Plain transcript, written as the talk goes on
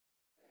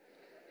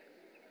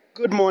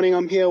Good morning.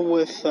 I'm here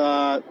with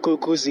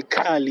Gugu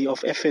Zikhali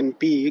of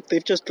FNB.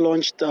 They've just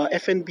launched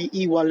FNB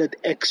eWallet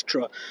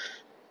Extra.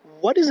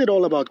 What is it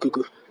all about,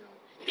 Gugu?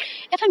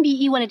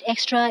 FNB eWallet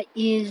Extra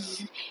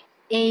is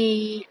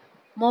a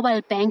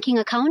mobile banking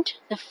account,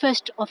 the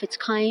first of its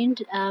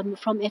kind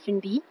from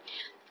FNB.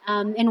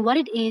 And what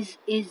it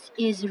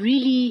is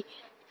really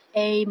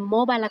a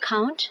mobile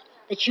account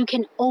that you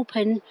can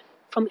open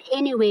from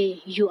anywhere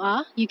you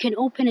are. You can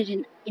open it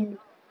in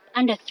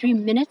under 3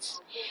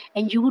 minutes,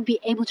 and you would be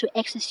able to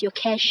access your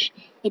cash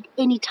at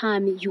any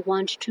time you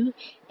want to,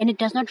 and it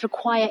does not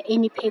require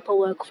any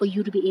paperwork for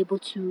you to be able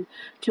to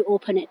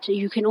open it.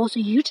 You can also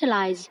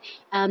utilize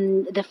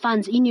the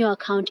funds in your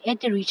account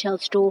at the retail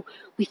store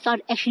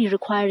without actually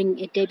requiring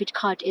a debit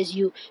card as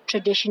you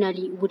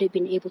traditionally would have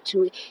been able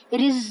to.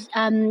 It is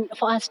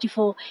for us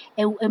for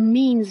a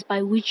means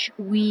by which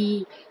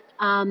we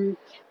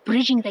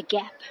bridging the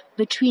gap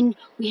between,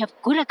 we have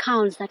good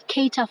accounts that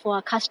cater for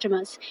our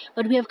customers,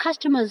 but we have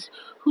customers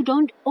who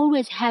don't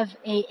always have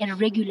a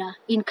regular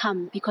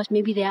income because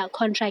maybe they are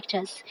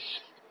contractors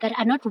that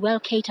are not well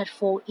catered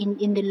for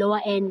in the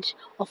lower end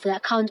of the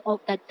account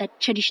that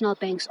traditional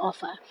banks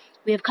offer.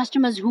 We have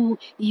customers who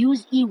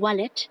use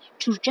eWallet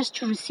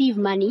to receive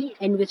money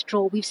and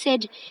withdraw. We've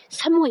said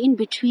somewhere in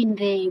between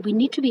there, we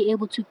need to be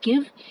able to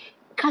give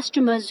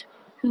customers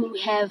who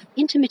have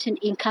intermittent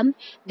income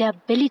the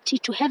ability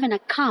to have an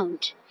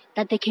account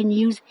that they can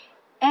use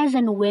as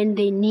and when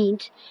they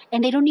need,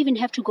 and they don't even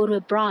have to go to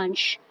a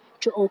branch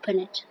to open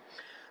it.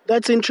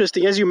 That's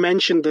interesting. As you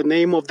mentioned, the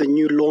name of the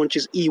new launch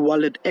is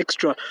eWallet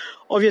Extra.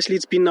 Obviously,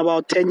 it's been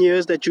about 10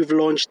 years that you've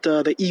launched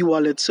the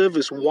eWallet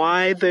service.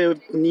 Why the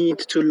need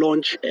to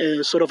launch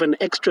sort of an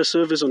extra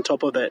service on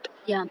top of that?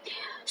 Yeah.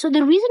 So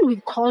the reason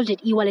we've called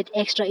it eWallet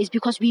Extra is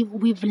because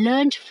we've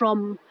learned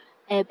from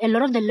a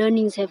lot of the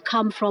learnings have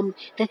come from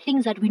the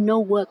things that we know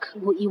work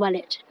with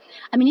eWallet.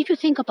 I mean, if you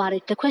think about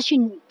it, the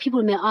question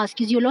people may ask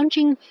is, you're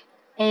launching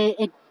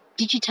a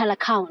digital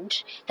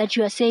account that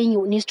you are saying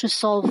you needs to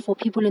solve for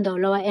people in the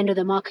lower end of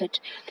the market.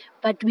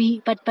 But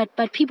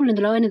people in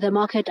the lower end of the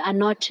market are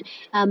not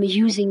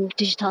using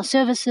digital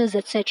services,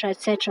 etc.,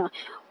 etc.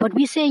 What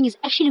we're saying is,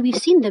 actually, we've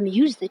seen them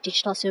use the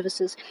digital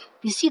services.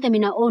 We see them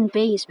in our own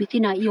base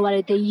within our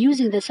eWallet. They're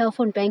using the cell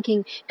phone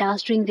banking dial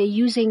string. They're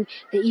using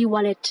the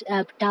eWallet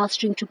dial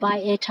string to buy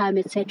airtime,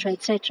 etc.,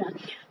 etc.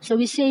 So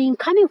we're saying,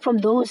 coming from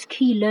those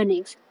key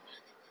learnings,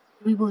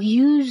 we will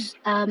use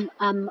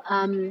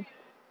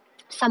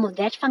some of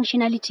that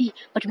functionality,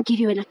 but we give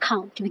you an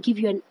account. We give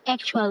you an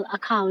actual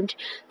account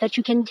that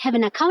you can have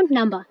an account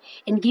number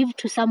and give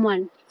to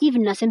someone,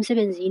 even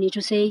nasemsebenzini,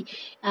 to say,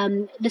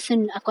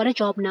 listen, I've got a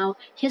job now.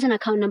 Here's an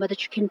account number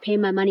that you can pay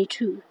my money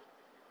to.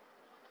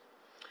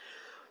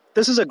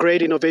 This is a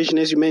great innovation.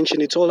 As you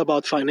mentioned, it's all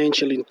about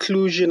financial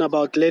inclusion,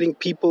 about letting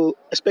people,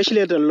 especially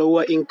at a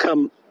lower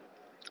income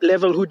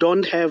level, who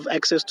don't have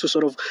access to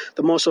sort of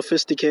the more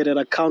sophisticated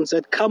accounts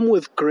that come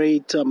with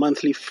great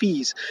monthly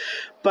fees.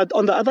 But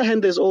on the other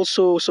hand, there's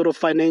also sort of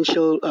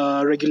financial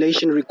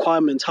regulation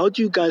requirements. How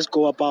do you guys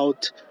go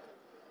about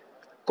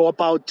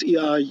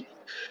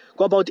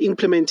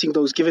implementing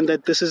those, given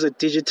that this is a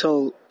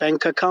digital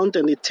bank account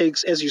and it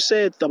takes, as you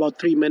said, about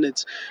 3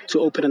 minutes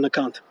to open an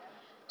account?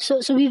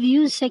 So we've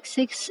used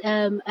 66,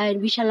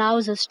 which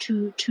allows us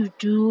to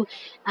do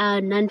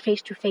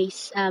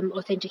non-face-to-face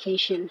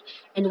authentication.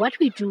 And what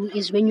we do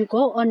is, when you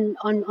go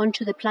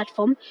onto the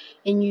platform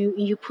and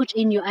you put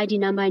in your ID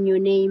number and your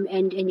name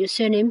and your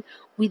surname,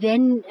 we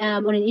then,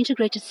 on an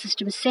integrated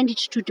system, send it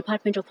to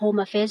Department of Home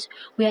Affairs.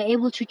 We are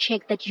able to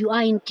check that you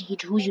are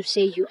indeed who you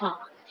say you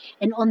are.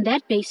 And on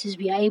that basis,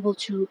 we are able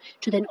to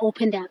then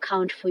open the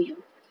account for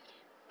you.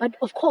 But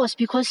of course,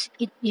 because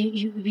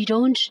we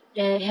don't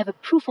have a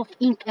proof of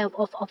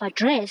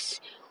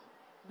address,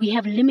 we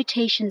have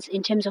limitations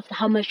in terms of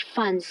how much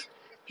funds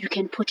you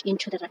can put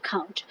into that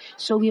account.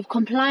 So we've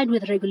complied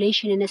with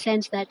regulation in a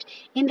sense that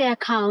in the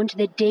account,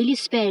 the daily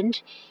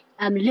spend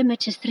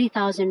limit is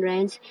 3,000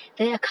 rands.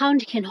 The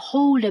account can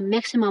hold a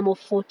maximum of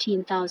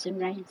 14,000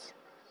 rands.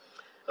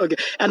 Okay,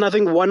 and I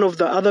think one of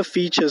the other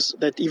features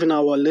that even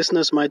our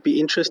listeners might be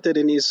interested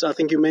in is, I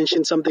think you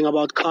mentioned something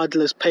about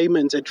cardless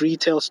payments at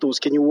retail stores.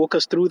 Can you walk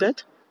us through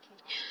that?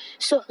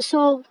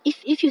 So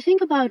if you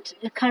think about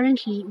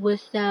currently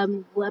with,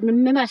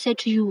 remember I said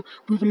to you,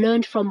 we've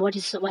learned from what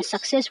was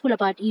successful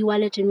about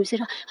eWallet, and we said,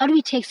 how do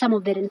we take some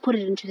of that and put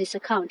it into this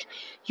account?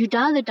 You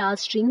dial the dial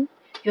string,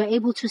 you're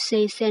able to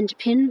say send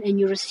PIN, and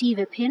you receive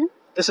a PIN.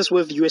 This is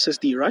with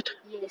USSD, right?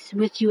 Yes,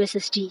 with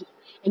USSD.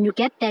 And you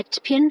get that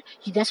PIN,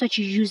 that's what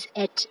you use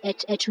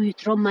to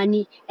withdraw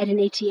money at an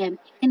ATM.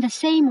 In the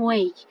same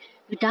way,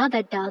 you dial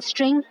that dial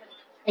string,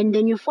 and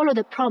then you follow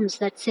the prompts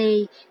that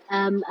say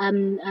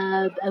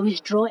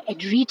withdraw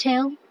at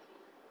retail.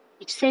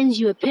 It sends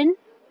you a PIN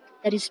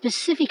that is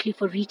specifically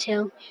for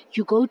retail.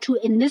 You go to,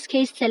 in this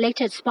case,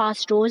 selected SPAR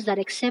stores that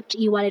accept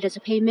eWallet as a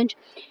payment.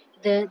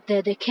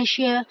 The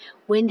cashier,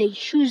 when they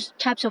choose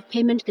types of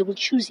payment, they will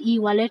choose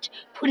eWallet,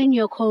 put in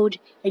your code,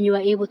 and you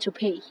are able to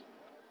pay.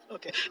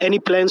 Okay. Any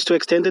plans to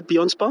extend it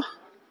beyond SPAR?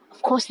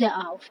 Of course there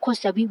are. Of course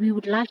there. We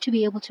would like to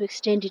be able to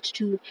extend it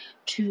to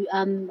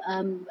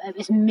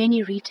as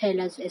many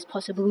retailers as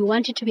possible. We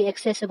want it to be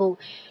accessible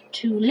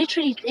to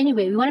literally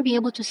anywhere. We want to be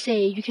able to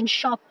say you can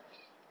shop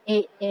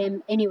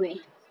anywhere.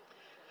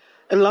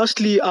 And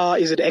lastly,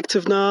 is it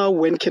active now?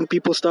 When can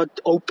people start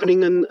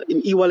opening an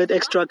eWallet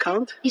Extra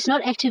account? It's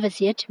not active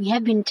as yet. We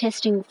have been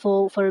testing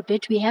for a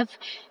bit. We have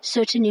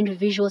certain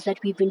individuals that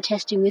we've been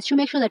testing with to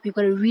make sure that we've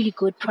got a really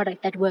good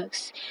product that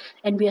works.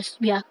 And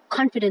we are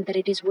confident that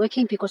it is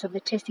working because of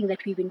the testing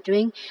that we've been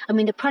doing. I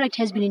mean, the product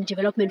has been in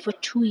development for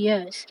 2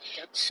 years.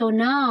 So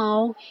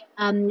now,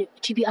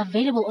 to be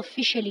available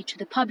officially to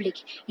the public,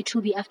 it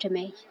will be after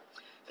May.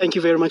 Thank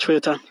you very much for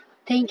your time.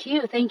 Thank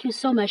you. Thank you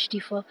so much,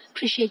 Difo.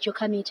 Appreciate your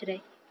coming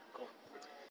today.